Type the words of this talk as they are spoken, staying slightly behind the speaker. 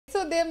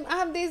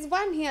also there's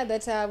one here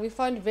that we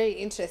found very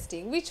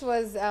interesting, which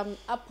was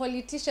a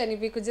politician. If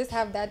we could just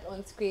have that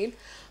on screen,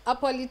 a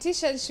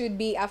politician should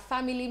be a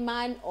family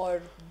man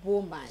or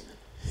woman.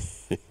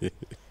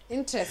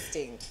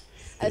 Interesting.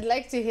 I'd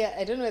like to hear.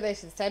 I don't know whether I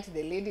should start with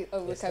the lady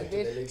or we can do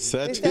it.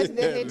 Start with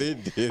the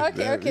lady.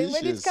 Okay.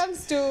 When it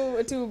comes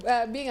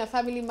to being a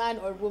family man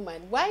or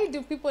woman, why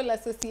do people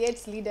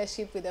associate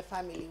leadership with the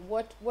family?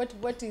 What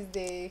is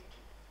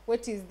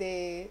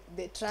the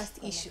trust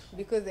issue?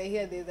 Because I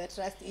hear there's a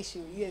trust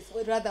issue. Yes.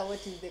 Or rather,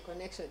 what is the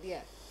connection?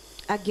 Yeah.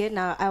 Again,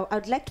 I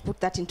would like to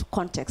put that into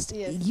context.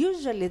 Yes.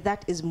 Usually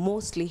that is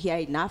mostly here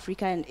in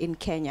Africa and in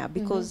Kenya,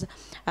 because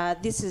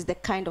this is the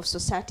kind of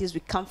societies we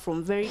come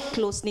from, very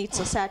close-knit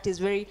societies,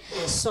 very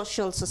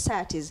social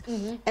societies.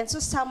 And so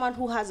someone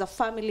who has a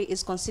family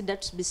is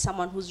considered to be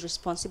someone who's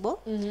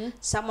responsible,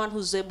 someone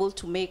who's able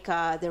to make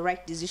the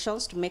right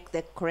decisions, to make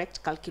the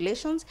correct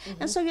calculations.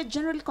 And so you're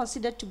generally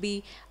considered to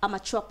be a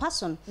mature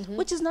person,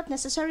 which is not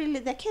necessarily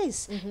the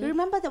case. You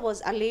remember there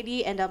was a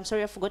lady, and I'm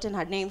sorry I've forgotten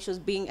her name, she was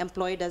being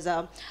employed as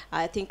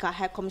I think a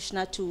high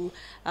commissioner to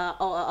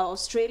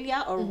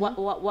Australia, or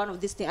one of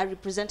these things, a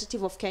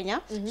representative of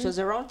Kenya. She was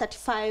around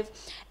 35,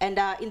 and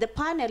in the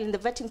panel, in the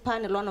vetting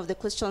panel, one of the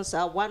questions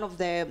one of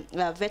the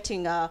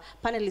vetting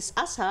panelists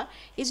asked her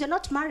is, "You're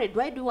not married,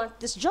 why do you want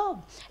this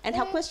job?" And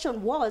her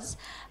question was,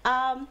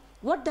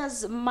 what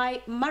does my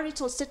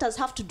marital status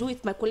have to do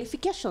with my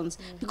qualifications?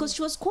 Because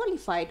she was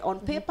qualified on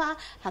paper,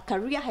 her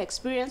career, her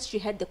experience, she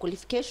had the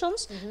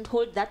qualifications to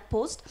hold that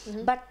post.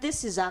 But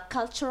this is a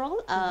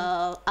cultural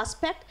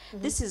aspect,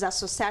 this is a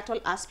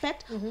societal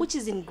aspect, which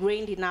is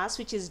ingrained in us,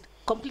 which is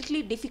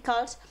completely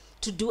difficult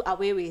to do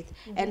away with.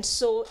 And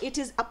so it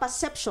is a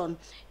perception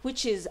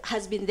which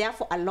has been there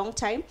for a long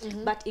time,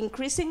 but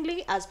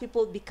increasingly as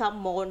people become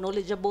more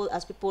knowledgeable,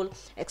 as people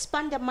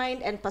expand their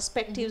mind and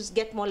perspectives,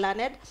 get more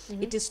learned,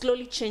 it is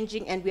slowly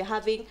changing, and we're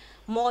having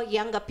more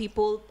younger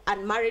people,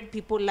 unmarried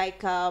people, like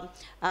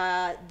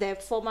the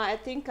former, I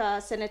think,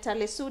 Senator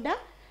Lesuda.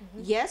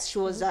 Yes, she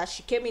was.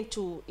 She came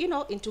into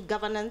into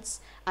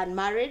governance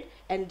unmarried,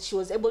 and she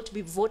was able to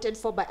be voted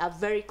for by a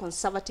very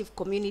conservative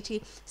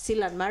community,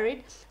 still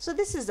unmarried. So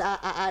this is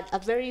a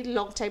very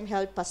long time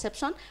held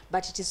perception,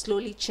 but it is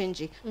slowly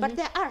changing. But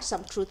there are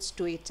some truths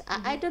to it.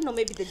 I don't know.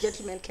 Maybe the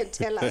gentleman can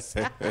tell us.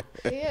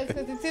 Yes,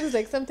 because it seems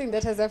like something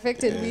that has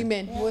affected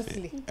women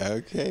mostly.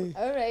 Okay.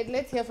 All right.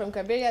 Let's hear from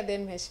Kaberia,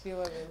 then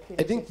Mheshimiwa.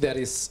 I think there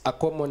is a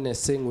common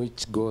saying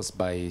which goes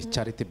by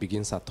charity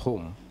begins at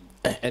home.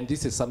 And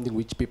this is something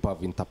which people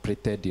have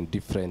interpreted in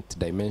different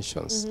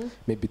dimensions,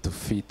 maybe to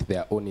fit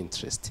their own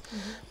interest.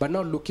 But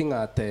now looking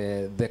at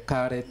the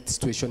current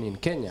situation in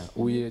Kenya,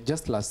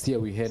 just last year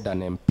we had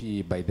an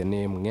MP by the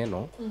name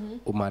Ngeno,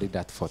 who married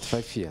at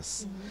 45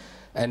 years.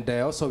 And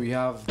also we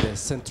have the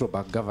Central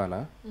Bank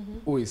governor,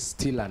 who is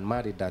still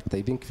unmarried at,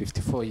 I think,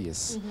 54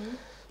 years.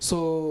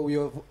 So we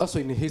have also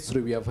in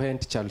history we have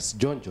had Charles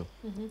Jonjo,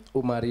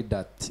 who married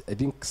at, I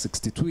think,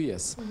 62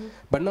 years.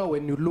 But now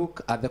when you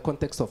look at the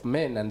context of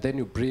men and then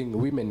you bring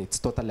women, it's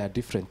totally a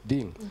different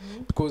thing.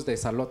 Because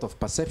there's a lot of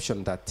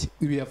perception that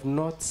we have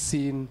not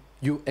seen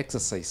you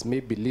exercise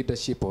maybe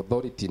leadership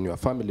authority in your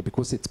family,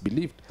 because it's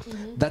believed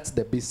that's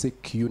the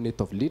basic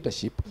unit of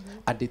leadership,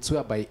 and it's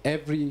whereby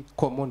every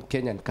common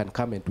Kenyan can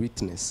come and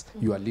witness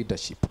your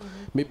leadership.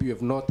 Maybe you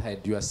have not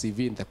had your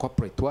CV in the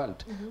corporate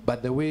world,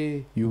 but the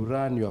way you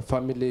run your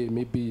family,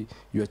 maybe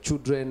your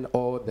children,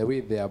 or the way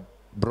they are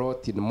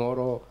brought in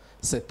moral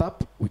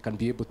setup, we can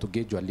be able to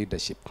gauge your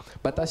leadership.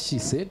 But as she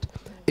said,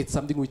 it's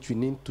something which we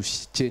need to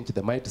change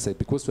the mindset,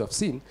 because we have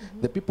seen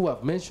the people who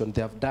have mentioned,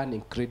 they have done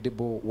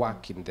incredible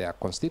work in their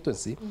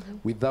constituency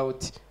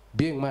without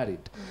being married.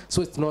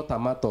 So it's not a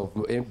matter of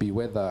maybe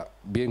whether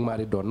being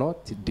married or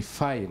not,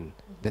 define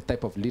the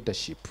type of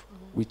leadership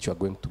which you are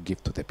going to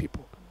give to the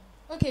people.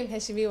 Okay,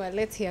 Mheshimiwa,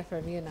 let's hear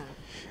from you now.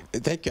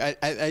 Thank you.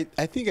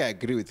 I think I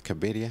agree with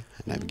Kaberia,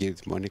 and I agree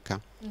with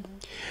Monica,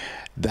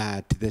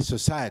 that the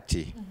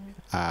society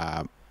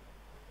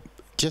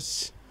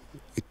just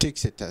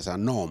takes it as a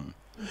norm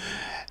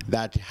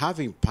that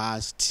having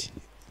passed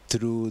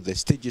through the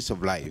stages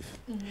of life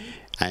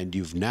and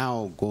you've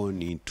now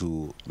gone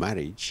into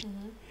marriage,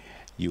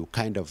 you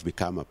kind of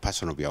become a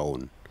person of your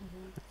own,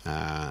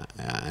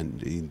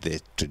 and in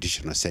the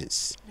traditional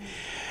sense,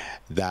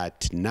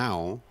 that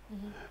now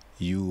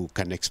you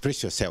can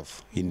express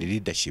yourself in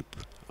leadership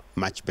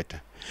much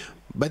better.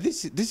 But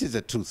this is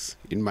the truth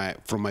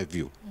from my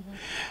view,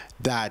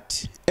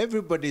 that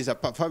everybody is a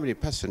family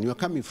person. You are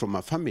coming from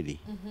a family,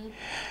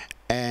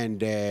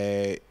 and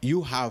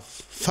you have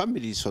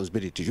family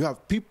responsibilities. You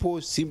have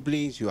people,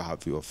 siblings. You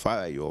have your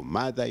father, your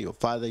mother, your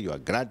father, your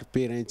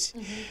grandparents.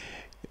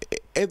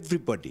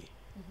 Everybody,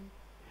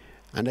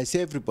 and I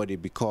say everybody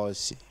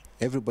because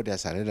everybody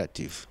has a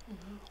relative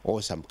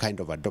or some kind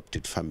of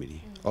adopted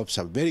family or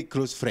some very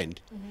close friend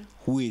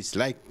who is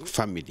like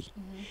family.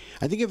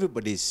 I think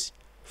everybody is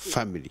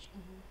family.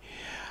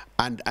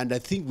 And I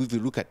think if you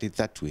look at it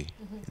that way,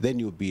 then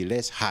you'll be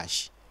less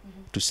harsh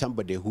to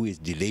somebody who is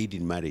delayed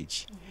in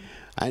marriage.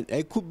 And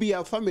it could be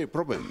a family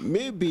problem.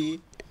 Maybe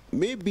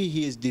maybe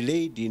he is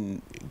delayed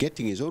in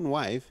getting his own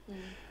wife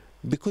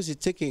because he's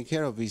taking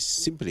care of his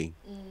sibling.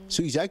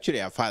 So he's actually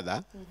a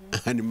father,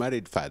 and a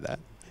married father.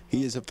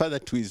 He is a father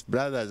to his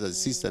brothers and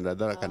sisters and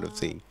that kind of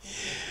thing.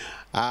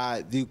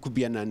 There could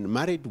be an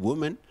unmarried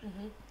woman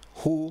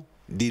who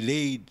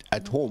delayed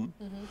at home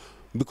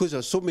because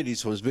of so many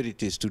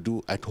responsibilities to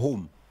do at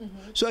home.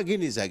 So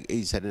again,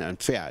 it's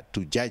unfair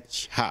to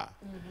judge her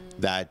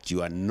that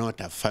you are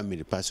not a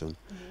family person,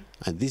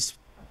 and this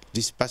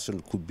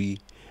person could be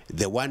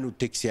the one who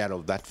takes care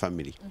of that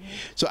family.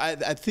 So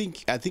I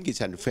think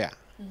it's unfair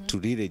to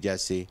really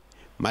just say,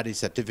 marriage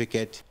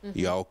certificate,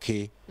 you are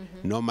okay.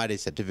 No marriage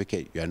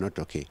certificate, you are not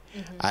okay.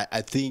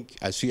 I think,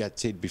 as we had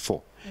said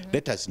before,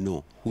 let us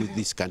know who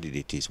this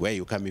candidate is, where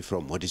you're coming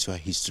from, what is your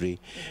history,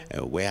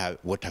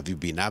 what have you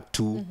been up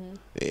to.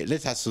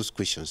 Let's ask those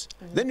questions.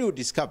 Then you'll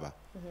discover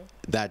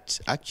that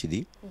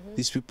actually,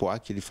 these people are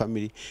actually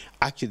family.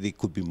 Actually, they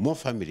could be more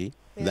family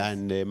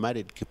than a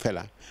married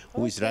fella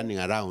who is running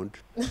around,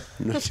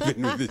 not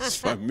even with his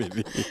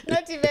family.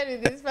 Not even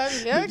with his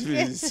family. Okay. Not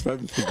with his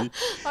family.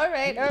 All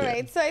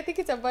right. So I think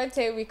it's about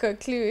time we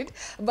conclude.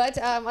 But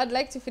I'd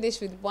like to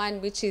finish with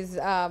one, which is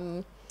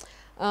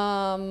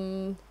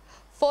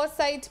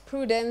foresight,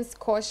 prudence,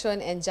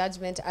 caution, and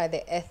judgment are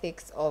the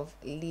ethics of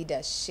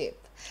leadership.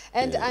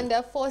 And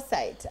under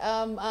foresight,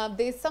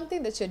 there's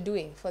something that you're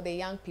doing for the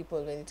young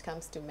people when it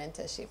comes to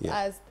mentorship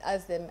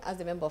as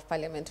the Member of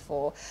Parliament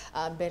for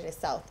Mbeere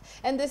South.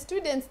 And the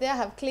students there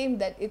have claimed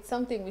that it's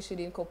something we should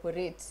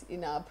incorporate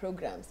in our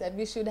programs, that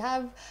we should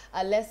have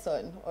a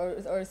lesson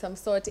or some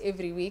sort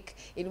every week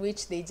in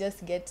which they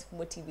just get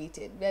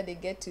motivated, where they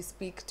get to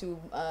speak to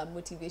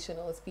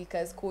motivational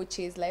speakers,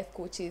 coaches, life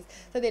coaches,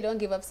 so they don't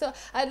give up. So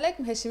I'd like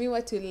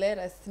Mheshimiwa to let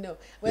us know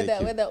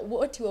whether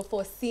what you are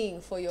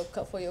foreseeing for your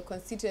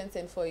constituents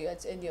and for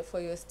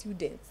your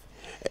students.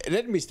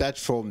 Let me start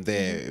from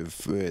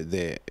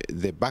the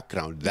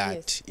background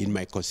that in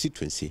my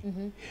constituency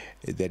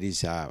there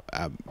is a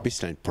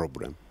baseline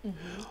problem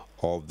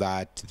of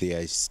that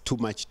there is too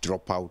much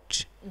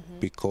dropout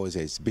because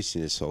there's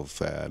business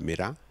of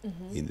Mira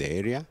in the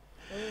area.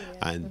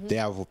 And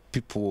therefore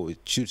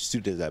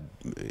students are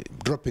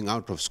dropping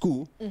out of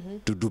school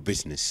to do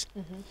business.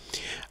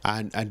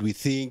 And we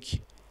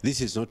think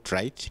this is not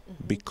right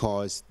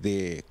because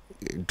they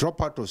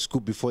drop out of school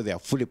before they are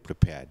fully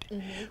prepared.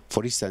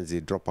 For instance,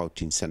 they drop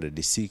out in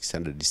standard 6,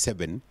 standard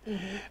 7.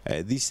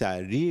 These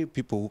are real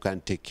people who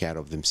can take care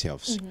of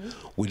themselves.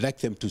 We'd like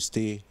them to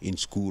stay in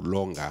school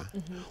longer.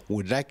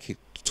 We'd like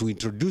to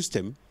introduce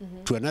them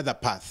to another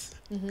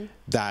path,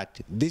 that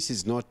this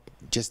is not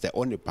just the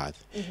only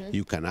path.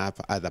 You can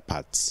have other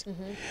paths.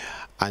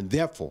 And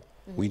therefore,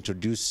 I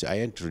introduced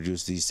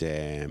this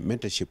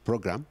mentorship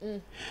program,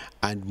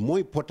 and more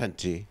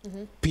importantly,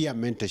 peer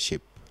mentorship,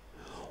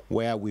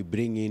 where we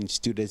bring in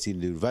students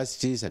in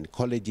universities and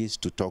colleges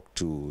to talk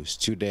to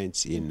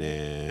students in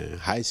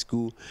high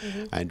school,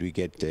 and we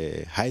get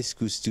high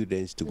school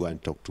students to go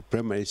and talk to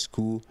primary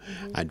school,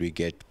 and we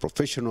get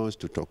professionals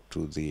to talk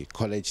to the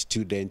college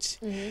students,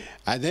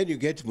 and then you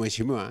get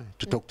Mheshimiwa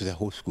to talk to the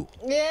whole school.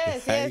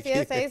 Yes,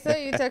 I saw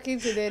you talking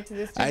to the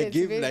students. I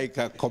give like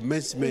a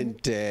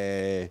commencement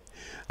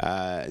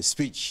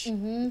speech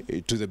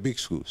to the big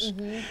schools,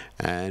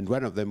 and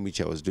one of them,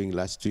 which I was doing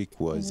last week,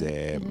 was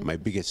my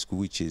biggest school,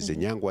 which is the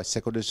Nyangwa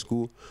Secondary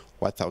School,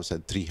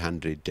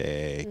 1,300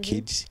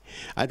 kids.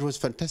 And it was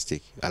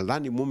fantastic. A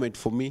learning moment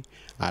for me,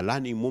 a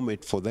learning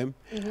moment for them,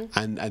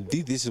 and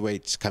this is where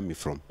it's coming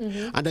from.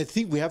 And I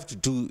think we have to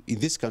do, in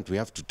this country, we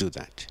have to do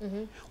that.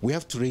 We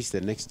have to raise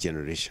the next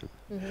generation.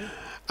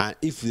 And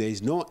if there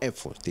is no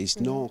effort, there is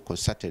no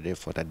concerted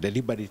effort, a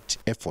deliberate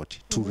effort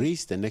to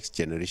raise the next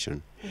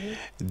generation,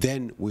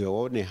 then we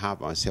only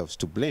have ourselves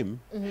to blame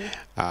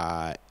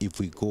if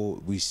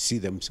we see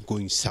them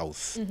going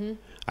south.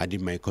 And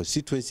in my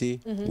constituency,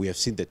 we have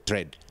seen the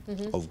trend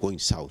of going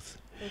south.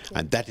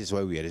 And that is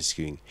why we are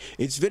rescuing.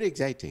 It's very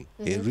exciting,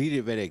 really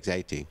very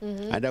exciting.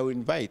 And I will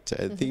invite,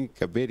 I think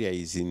Mbeere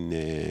is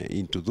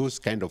into those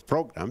kind of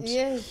programs,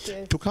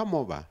 to come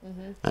over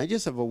and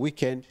just have a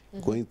weekend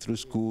going through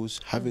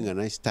schools, having a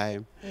nice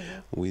time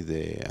with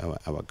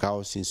our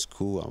girls in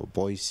school, our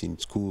boys in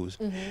schools.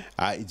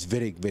 It's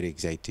very, very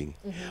exciting.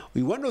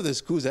 In one of the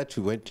schools that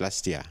we went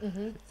last year,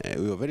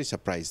 we were very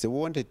surprised. They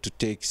wanted to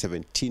take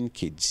 17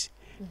 kids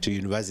to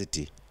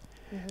university.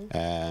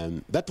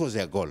 That was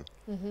their goal.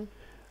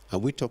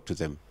 And we talked to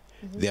them.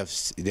 They have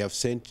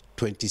sent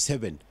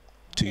 27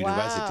 to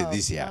university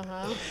this year.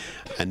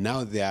 And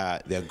now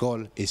their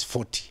goal is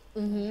 40.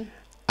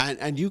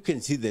 And you can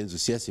see the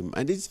enthusiasm.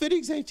 And it's very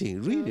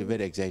exciting, really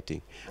very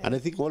exciting. And I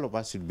think all of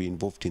us should be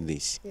involved in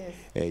this.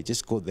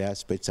 Just go there,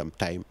 spend some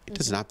time. It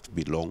doesn't have to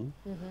be long.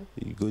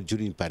 You go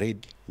during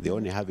parade, they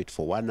only have it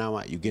for 1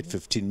 hour. You get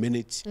 15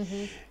 minutes.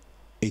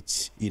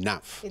 It's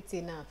enough. It's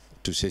enough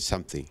To say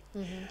something,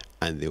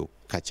 and they'll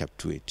catch up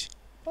to it.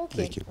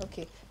 Okay,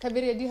 okay.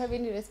 Mp-Mbeere, do you have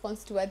any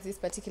response towards this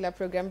particular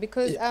program?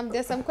 Because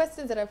there's some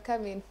questions that have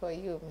come in for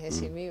you,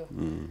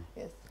 Mheshimiwa.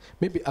 Yes.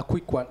 Maybe a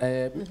quick one.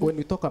 When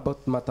we talk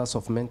about matters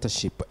of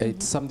mentorship,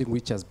 it's something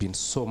which has been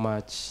so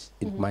much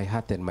in my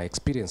heart and my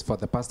experience. For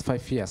the past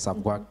 5 years, I've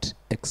worked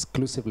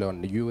exclusively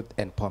on youth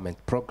empowerment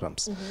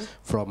programs,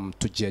 from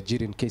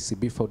Tujiajirin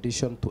KCB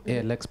Foundation to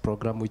ALX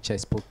program, which I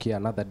spoke here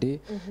another day,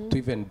 to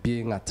even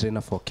being a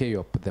trainer for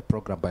KYOP, the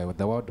program by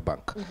the World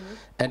Bank.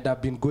 And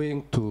I've been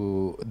going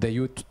to the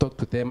youth to talk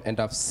to them, and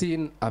I've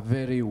seen a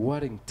very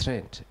worrying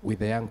trend with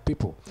the young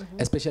people,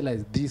 especially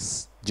as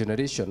this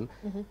generation.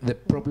 The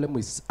problem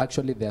is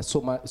actually there are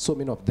so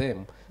many of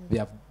them, they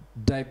have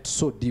dived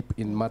so deep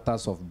in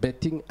matters of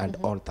betting and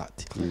all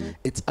that.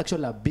 It's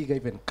actually a bigger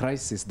even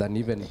crisis than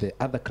even the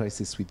other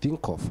crises we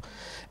think of.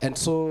 And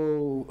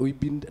so we've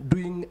been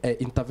doing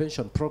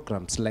intervention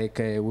programs, like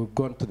we've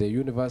gone to the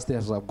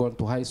universities, I've gone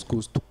to high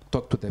schools to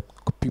talk to the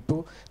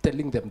people,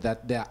 telling them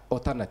that there are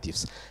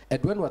alternatives.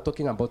 And when we're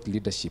talking about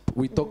leadership,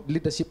 we talk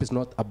leadership is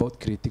not about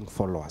creating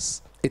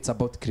followers. It's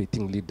about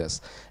creating leaders.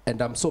 And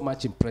I'm so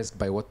much impressed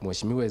by what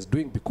Mheshimiwa is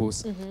doing,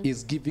 because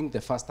he's giving the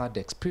first-hand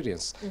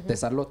experience.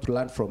 There's a lot to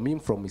learn from him,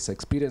 from his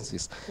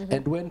experiences.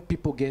 And when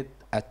people get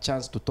a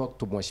chance to talk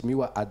to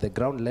Mheshimiwa at the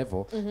ground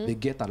level, they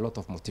get a lot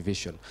of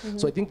motivation.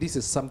 So I think this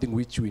is something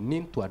which we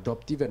need to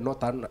adopt, even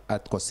not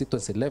at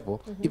constituency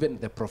level, even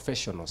the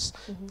professionals.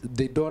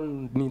 They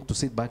don't need to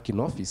sit back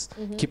in office,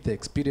 keep the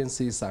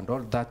experiences and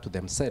all that to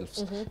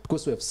themselves.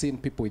 Because we have seen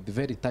people with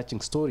very touching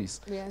stories.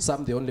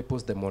 Some, they only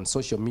post them on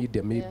social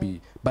media,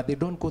 maybe, but they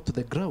don't go to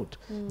the ground.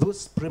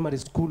 Those primary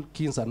school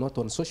kids are not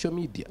on social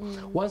media.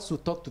 Once you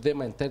talk to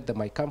them and tell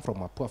them, I come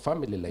from a poor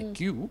family like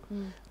you,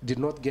 did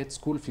not get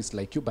school fees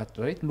like you, but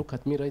look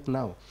at me right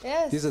now.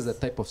 This is the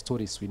type of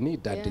stories we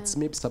need, and it's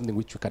maybe something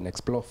which we can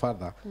explore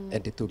further,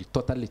 and it will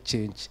totally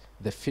change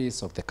the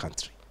face of the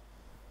country.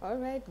 All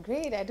right,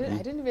 great. I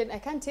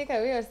can't take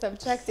away or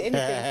subtract anything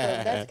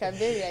from that,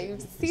 Mp-Mbeere.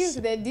 You've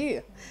sealed the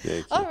deal.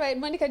 All right,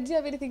 Monica, do you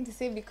have anything to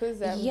say? Because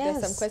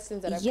there's some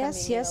questions that are coming in.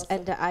 Yes,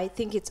 and I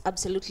think it's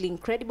absolutely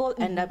incredible,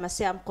 and I must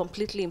say I'm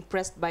completely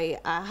impressed by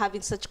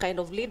having such kind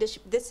of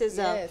leadership. This is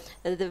a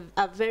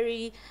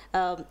very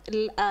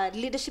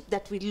leadership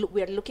that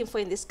we are looking for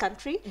in this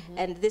country,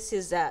 and this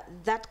is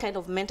that kind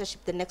of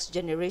mentorship, the next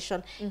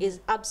generation, is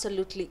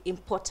absolutely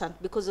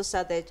important, because those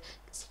are the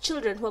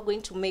children who are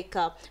going to make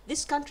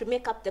this country,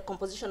 make up the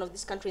composition of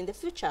this country in the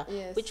future,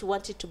 which we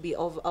want it to be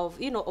of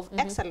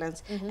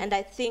excellence. And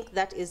I think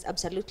that is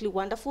absolutely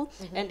wonderful.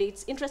 And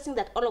it's interesting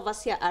that all of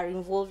us here are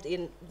involved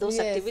in those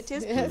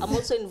activities. I'm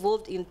also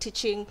involved in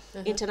teaching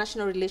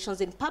international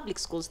relations in public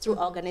schools through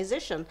our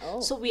organization.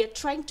 So we are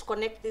trying to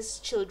connect these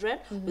children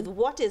with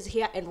what is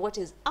here and what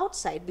is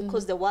outside,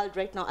 because the world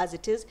right now, as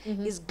it is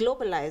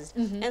globalized.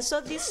 And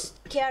so this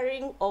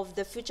caring of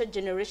the future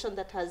generation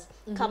that has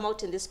come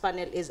out in this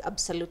panel is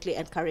absolutely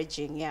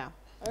encouraging.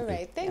 All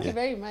right, thank you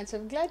very much.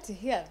 I'm glad to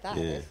hear that.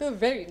 I feel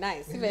very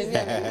nice. Even me,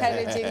 I'm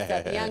encouraging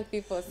some young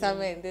people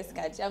somewhere in this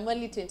country. I'm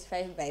only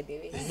 25, by the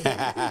way.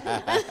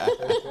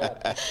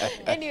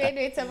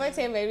 Anyway, it's about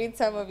time I read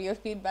some of your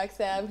feedbacks.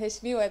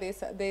 Mheshimiwa,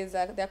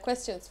 there are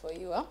questions for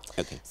you.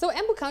 So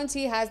Embu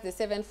County has the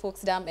 7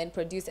 Forks Dam and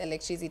produce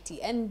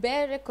electricity, and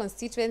Mbeere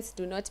constituents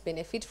do not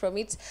benefit from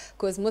it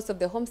because most of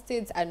the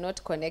homesteads are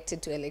not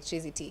connected to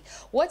electricity.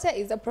 Water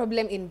is a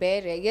problem in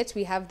Mbeere, yet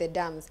we have the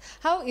dams.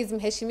 How is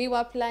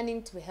Mheshimiwa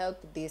planning to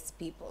help these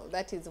people?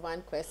 That is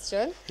one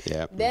question.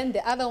 Then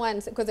the other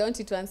one, because I want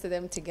you to answer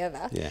them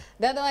together.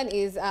 The other one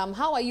is,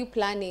 how are you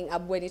planning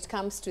when it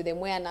comes to the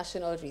Mbeere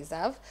National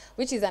Reserve,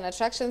 which is an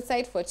attraction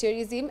site for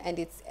tourism, and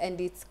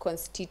its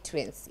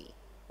constituency?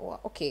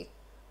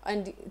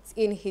 And it's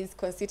in his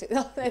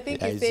constituency. I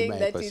think he's saying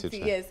that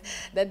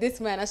that this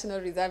Mbeere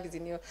National Reserve is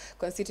in your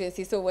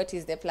constituency. So what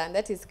is the plan?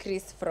 That is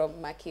Chris from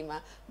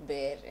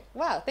Mp-Mbeere.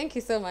 Wow, thank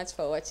you so much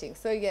for watching.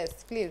 So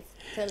yes, please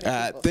tell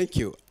the people. Thank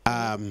you.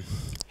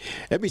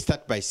 Let me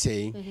start by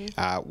saying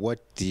what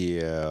the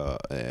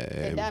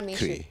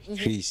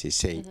Chris is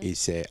saying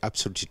is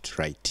absolutely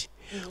right.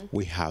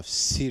 We have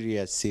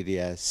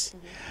serious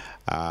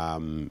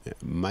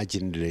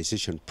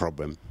marginalization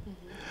problem.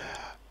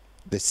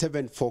 The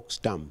 7 Forks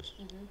dams.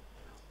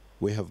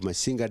 We have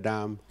Masinga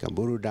Dam,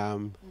 Kamburu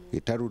Dam,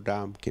 Gitaru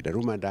Dam,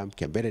 Kedaruma Dam,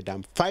 Mp-Mbeere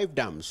Dam, 5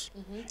 dams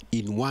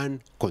in one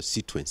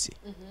constituency.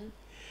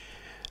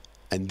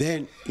 And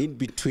then in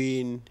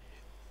between,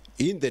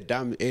 in the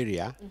dam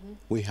area,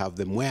 we have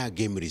the Mbeere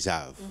Game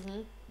Reserve,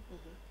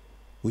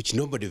 which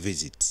nobody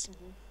visits.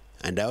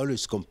 And I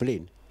always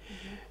complain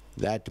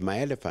that my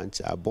elephants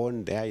are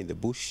born there in the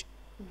bush.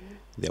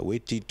 They're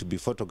waiting to be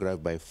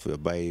photographed by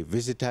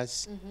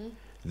visitors.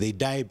 They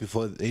die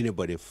before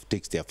anybody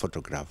takes their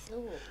photograph.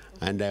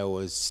 And I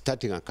was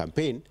starting a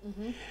campaign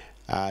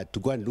to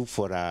go and look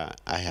for a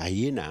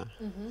hyena,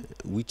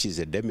 which is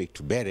endemic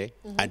to Mbeere,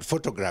 and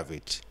photograph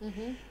it.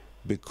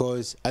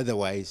 Because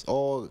otherwise,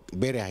 all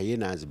Mbeere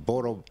hyenas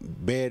borrow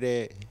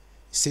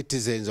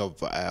citizens of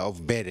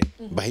Mbeere,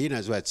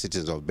 hyenas who are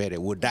citizens of Mbeere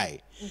would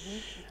die.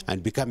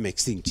 and become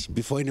extinct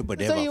before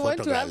anybody so ever you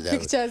want to have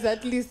pictures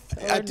at least?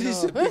 At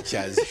least the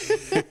pictures.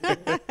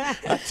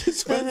 At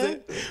least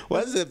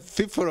once the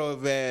people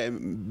of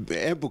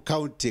Embu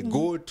County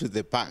go to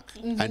the park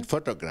and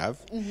photograph,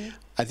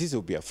 at least there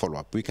will be a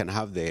follow-up. We can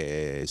have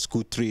the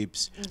school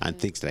trips and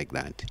things like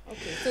that.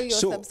 Okay,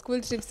 so your school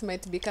trips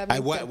might be coming. I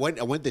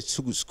want the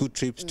school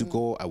trips to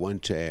go. I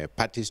want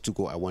parties to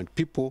go. I want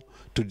people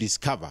to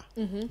discover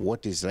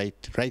what is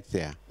right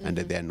there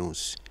under their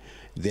nose.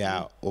 There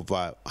are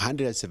over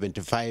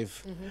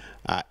 175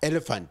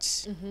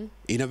 elephants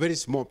in a very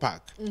small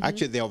park.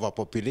 Actually, they are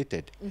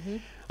overpopulated.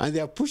 And they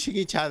are pushing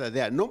each other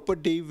there.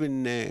 Nobody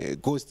even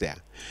goes there.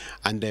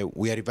 And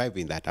we are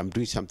reviving that. I'm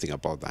doing something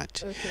about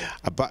that.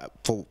 About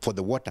for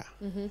the water.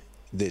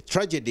 The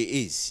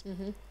tragedy is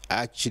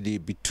actually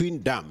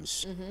between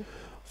dams,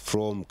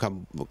 from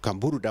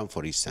Kamburu Dam,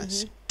 for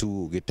instance,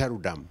 to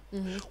Gitaru Dam,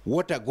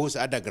 water goes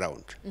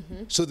underground.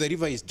 So the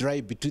river is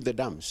dry between the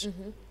dams.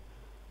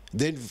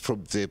 Then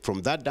from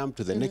that dam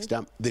to the next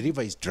dam, the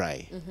river is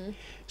dry.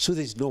 So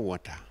there's no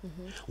water.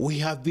 We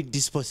have been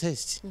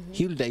dispossessed.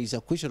 Hilda, is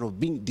a question of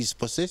being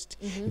dispossessed,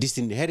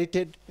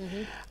 disinherited.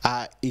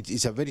 It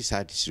is a very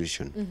sad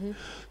situation.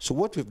 So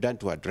what we've done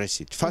to address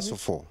it, first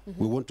of all,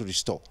 we want to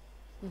restore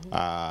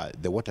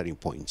the watering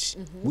points,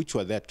 which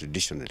were there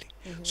traditionally.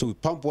 So we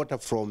pump water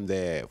from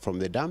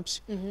the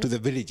dams to the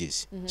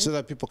villages, so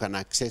that people can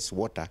access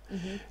water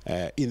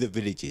in the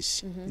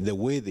villages, the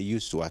way they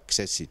used to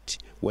access it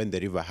when the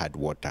river had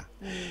water.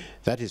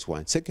 That is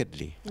one.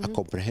 Secondly, a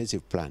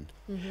comprehensive plan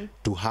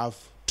to have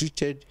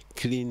treated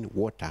clean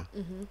water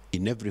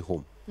in every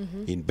home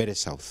in Mbeere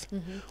South.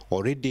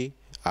 Already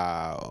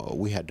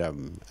we had a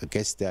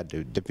guest there,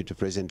 the Deputy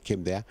President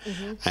came there,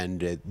 and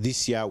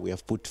this year we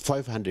have put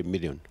 500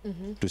 million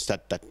to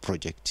start that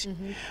project.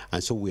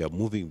 And so we are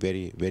moving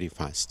very, very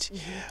fast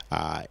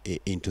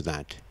into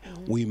that.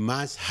 We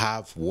must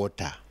have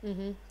water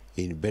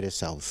in Mbeere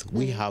South.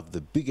 We have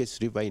the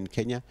biggest river in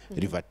Kenya,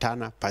 River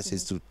Tana,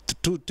 passes through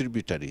two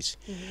tributaries,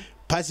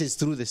 passes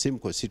through the same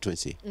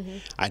constituency,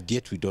 and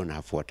yet we don't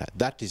have water.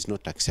 That is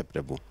not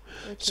acceptable.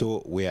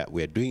 So we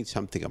are doing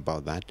something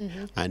about that,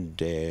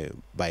 and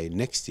by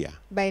next year,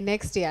 when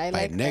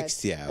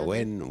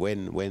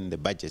the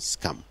budgets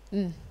come,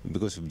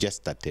 because we've just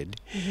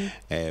started,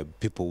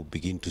 people will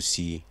begin to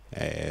see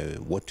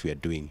what we are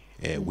doing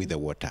with the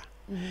water.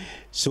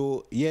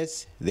 So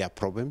yes, there are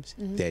problems.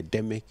 They're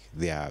endemic.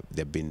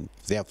 They've been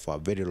there for a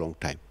very long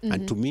time.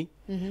 And to me,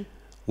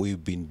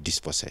 we've been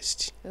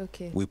dispossessed.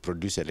 We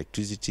produce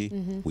electricity.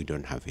 We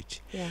don't have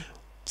it.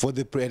 For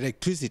the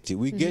electricity,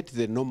 we get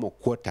the normal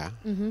quota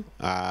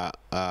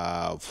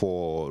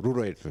for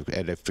rural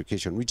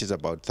electrification, which is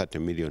about 30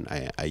 million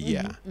a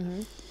year.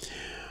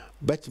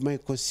 But my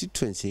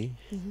constituency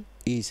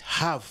is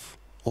half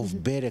of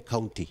Mbeere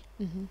County.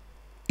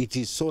 It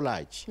is so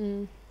large.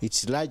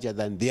 It's larger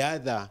than the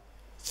other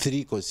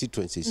 3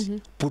 constituencies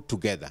put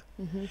together.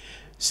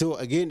 So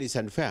again, it's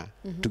unfair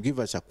to give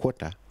us a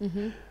quota,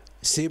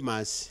 same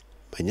as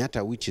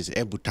Manyata, which is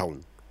Embu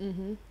Town,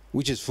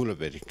 which is full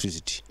of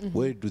electricity.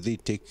 Where do they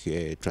take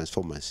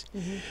transformers?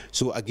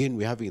 So again,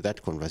 we're having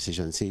that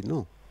conversation and say,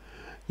 no,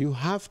 you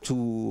have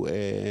to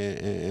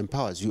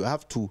empower us. You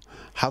have to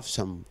have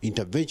some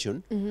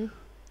intervention,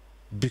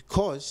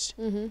 because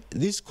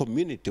this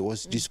community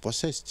was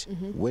dispossessed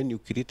when you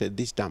created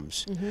these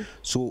dams.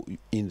 So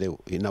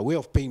in a way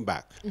of paying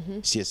back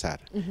CSR,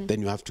 then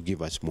you have to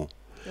give us more.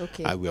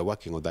 We are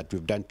working on that.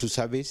 We've done 2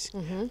 surveys,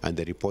 and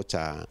the reports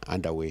are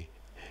underway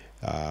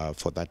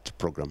for that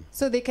program.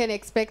 So they can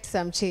expect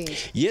some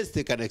change? Yes,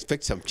 they can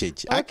expect some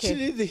change.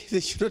 Actually, they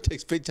should not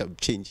expect some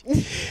change.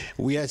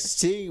 We are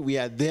saying we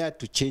are there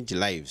to change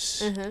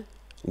lives.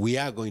 We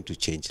are going to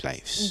change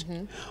lives.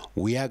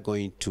 We are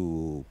going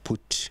to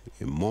put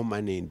more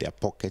money in their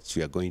pockets.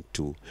 We are going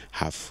to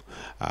have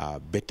a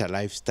better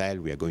lifestyle.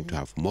 We are going to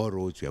have more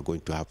roads. We are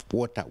going to have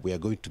water. We are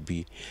going to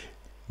be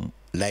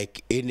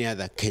like any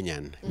other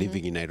Kenyan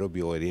living in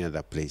Nairobi or any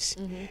other place.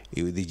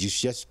 You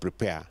just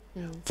prepare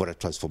for a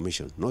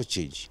transformation, no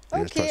change.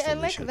 Okay, I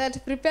like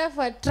that. Prepare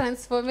for a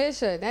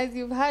transformation. As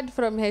you've heard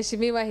from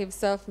Heshimiwa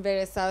himself,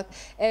 Mbeere South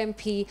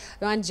MP,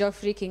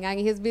 Geoffrey Kingangi.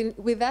 He's been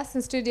with us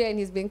in studio, and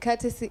he's been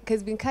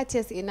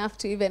courteous enough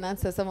to even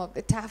answer some of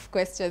the tough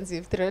questions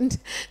you've thrown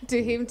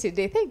to him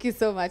today. Thank you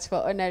so much for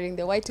honoring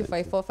the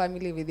Y254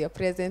 family with your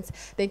presence.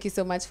 Thank you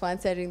so much for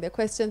answering the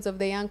questions of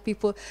the young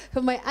people.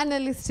 For my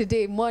analysts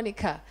today,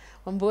 Monica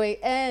Wambui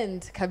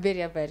and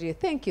Mp-Mbeere,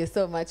 thank you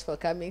so much for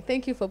coming.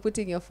 Thank you for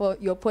putting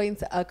your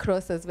points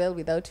across as well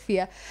without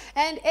fear.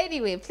 And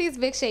anyway, please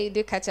make sure you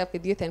do catch up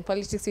with Youth and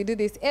Politics. We do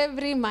this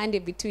every Monday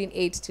between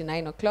 8 to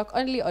 9 o'clock,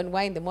 only on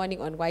Y in the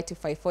Morning on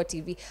Y254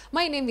 TV.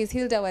 My name is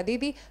Hilda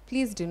Wadidi.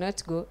 Please do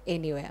not go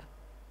anywhere.